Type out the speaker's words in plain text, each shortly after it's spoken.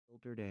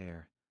filtered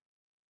air.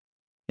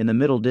 In the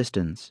middle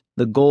distance,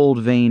 the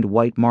gold-veined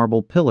white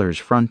marble pillars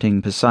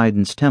fronting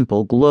Poseidon's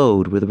temple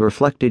glowed with the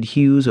reflected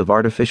hues of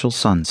artificial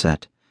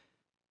sunset.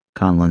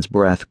 Conlan's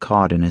breath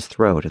caught in his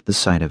throat at the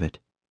sight of it.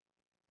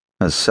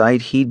 A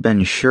sight he'd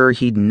been sure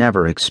he'd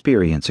never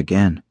experience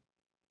again.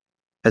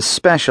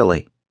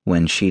 Especially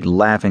when she'd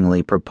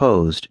laughingly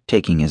proposed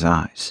taking his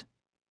eyes.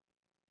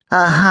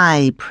 A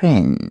high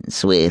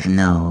prince with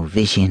no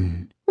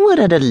vision. What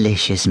a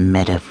delicious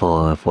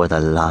metaphor for the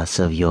loss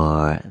of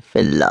your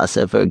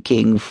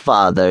philosopher-king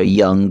father,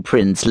 young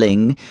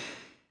princeling.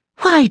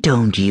 Why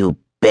don't you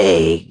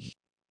beg?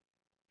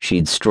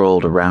 She'd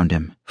strolled around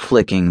him,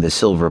 flicking the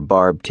silver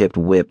barb-tipped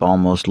whip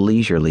almost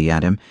leisurely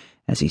at him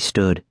as he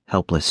stood,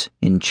 helpless,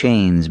 in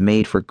chains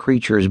made for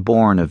creatures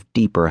born of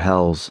deeper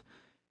hells.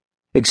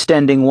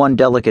 Extending one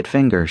delicate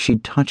finger,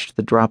 she'd touched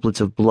the droplets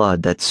of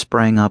blood that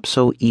sprang up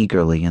so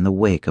eagerly in the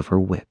wake of her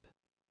whip.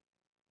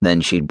 Then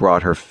she'd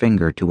brought her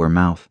finger to her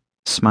mouth,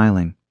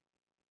 smiling.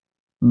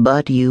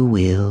 But you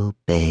will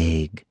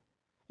beg,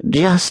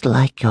 just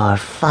like your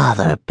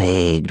father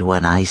begged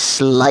when I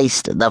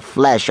sliced the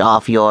flesh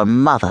off your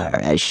mother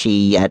as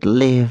she yet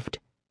lived,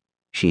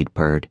 she'd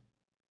purred,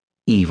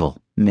 evil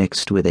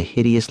mixed with a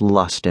hideous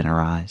lust in her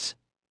eyes.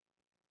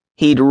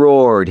 He'd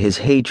roared his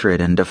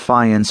hatred and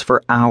defiance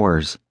for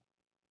hours,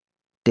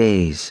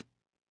 days.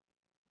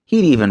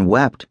 He'd even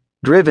wept,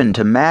 driven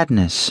to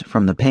madness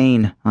from the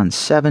pain on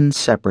 7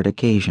 separate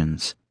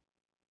occasions,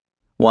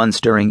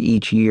 once during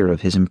each year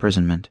of his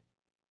imprisonment.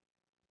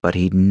 But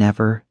he'd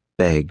never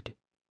begged.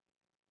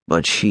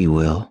 But she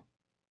will,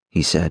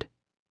 he said,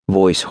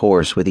 voice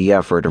hoarse with the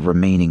effort of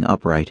remaining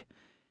upright.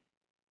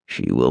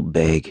 She will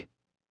beg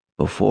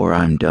before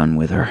I'm done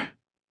with her.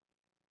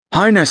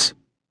 Highness!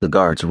 The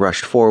guards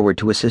rushed forward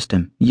to assist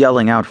him,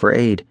 yelling out for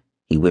aid.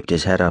 He whipped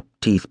his head up,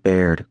 teeth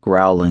bared,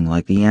 growling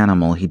like the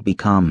animal he'd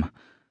become.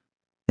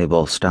 They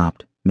both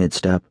stopped,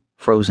 mid-step,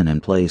 frozen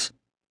in place,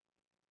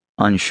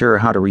 unsure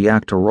how to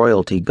react to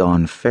royalty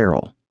gone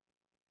feral.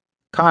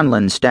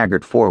 Conlan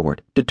staggered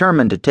forward,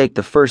 determined to take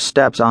the first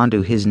steps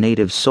onto his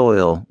native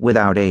soil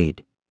without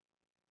aid.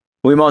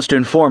 We must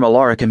inform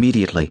Alaric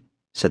immediately,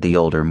 said the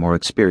older, more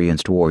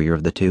experienced warrior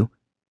of the two.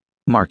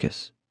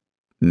 Marcus.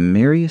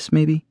 Marius,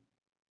 maybe?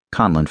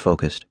 Conlan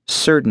focused,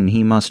 certain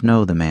he must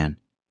know the man.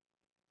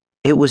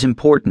 It was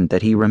important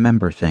that he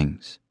remember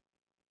things.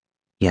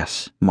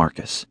 Yes,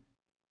 Marcus.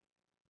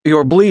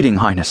 You're bleeding,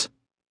 Highness.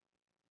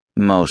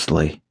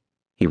 Mostly,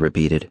 he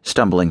repeated,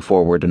 stumbling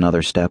forward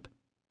another step.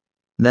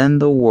 Then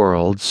the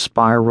world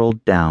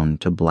spiraled down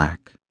to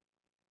black.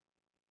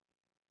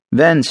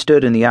 Ven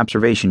stood in the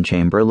observation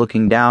chamber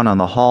looking down on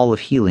the hall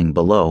of healing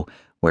below,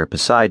 where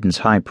Poseidon's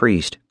high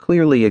priest,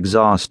 clearly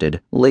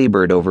exhausted,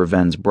 labored over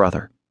Ven's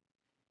brother.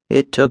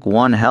 It took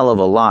one hell of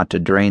a lot to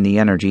drain the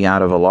energy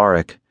out of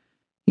Alaric.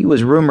 He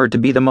was rumored to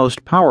be the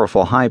most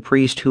powerful high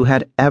priest who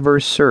had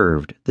ever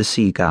served the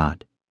sea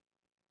god.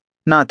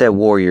 Not that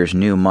warriors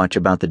knew much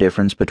about the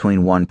difference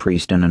between one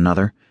priest and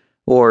another,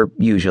 or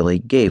usually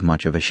gave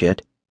much of a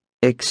shit,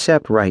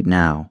 except right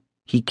now,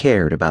 he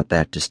cared about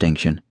that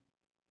distinction.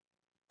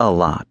 A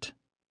lot.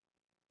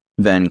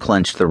 Ven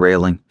clenched the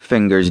railing,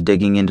 fingers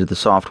digging into the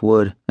soft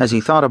wood, as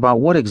he thought about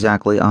what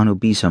exactly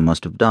Anubiса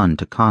must have done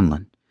to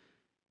Conlan.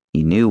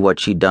 He knew what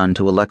she'd done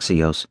to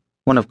Alexios,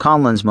 one of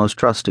Conlan's most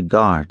trusted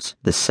guards,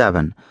 the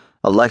Seven.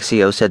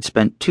 Alexios had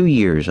spent 2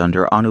 years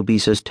under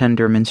Anubisa's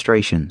tender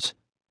ministrations.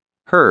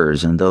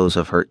 Hers and those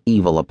of her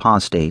evil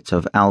apostates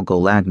of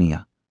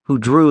Algolagnia, who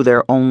drew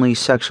their only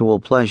sexual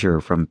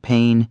pleasure from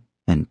pain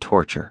and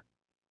torture.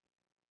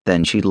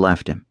 Then she'd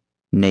left him,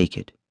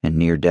 naked and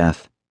near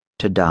death,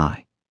 to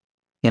die,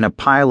 in a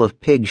pile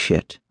of pig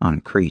shit on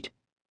Crete.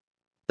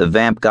 The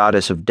vamp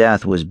goddess of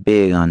death was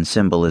big on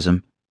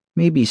symbolism,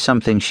 maybe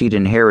something she'd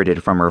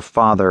inherited from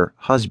her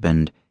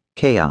husband,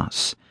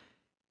 Chaos,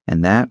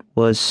 and that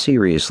was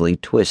seriously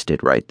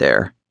twisted right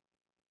there.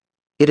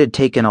 It had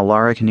taken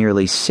Alaric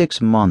nearly 6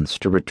 months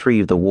to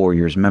retrieve the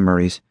warrior's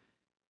memories.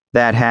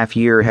 That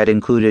half-year had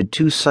included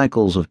 2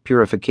 cycles of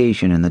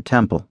purification in the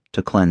temple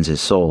to cleanse his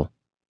soul.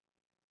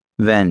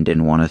 Ven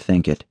didn't want to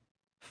think it,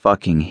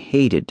 fucking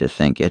hated to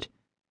think it,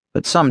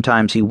 but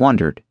sometimes he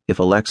wondered if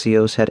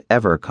Alexios had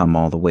ever come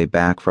all the way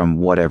back from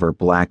whatever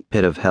black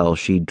pit of hell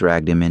she'd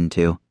dragged him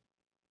into.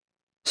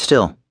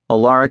 Still,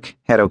 Alaric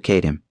had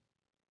okayed him.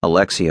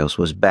 Alexios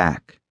was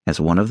back as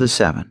one of the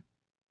 7.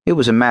 It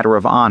was a matter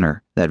of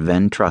honor that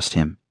Ven trust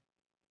him.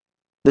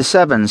 The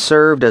 7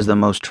 served as the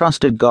most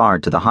trusted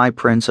guard to the High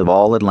Prince of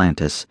all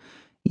Atlantis,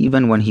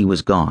 even when he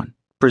was gone,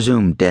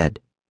 presumed dead.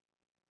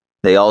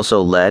 They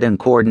also led and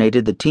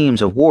coordinated the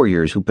teams of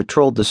warriors who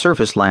patrolled the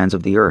surface lands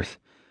of the earth,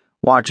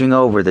 watching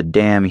over the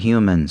damn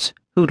humans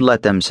who'd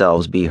let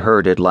themselves be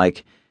herded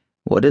like,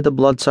 what did the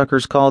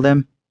bloodsuckers call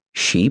them?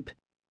 Sheep?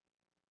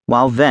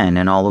 While Ven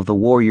and all of the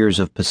warriors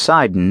of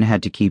Poseidon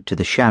had to keep to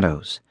the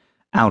shadows,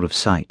 out of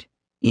sight.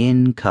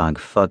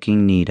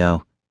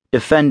 Incog-fucking-nito,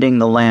 defending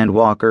the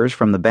landwalkers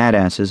from the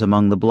badasses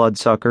among the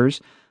bloodsuckers,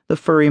 the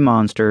furry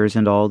monsters,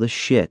 and all the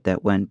shit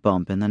that went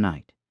bump in the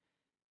night.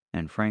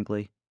 And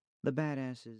frankly, the badasses...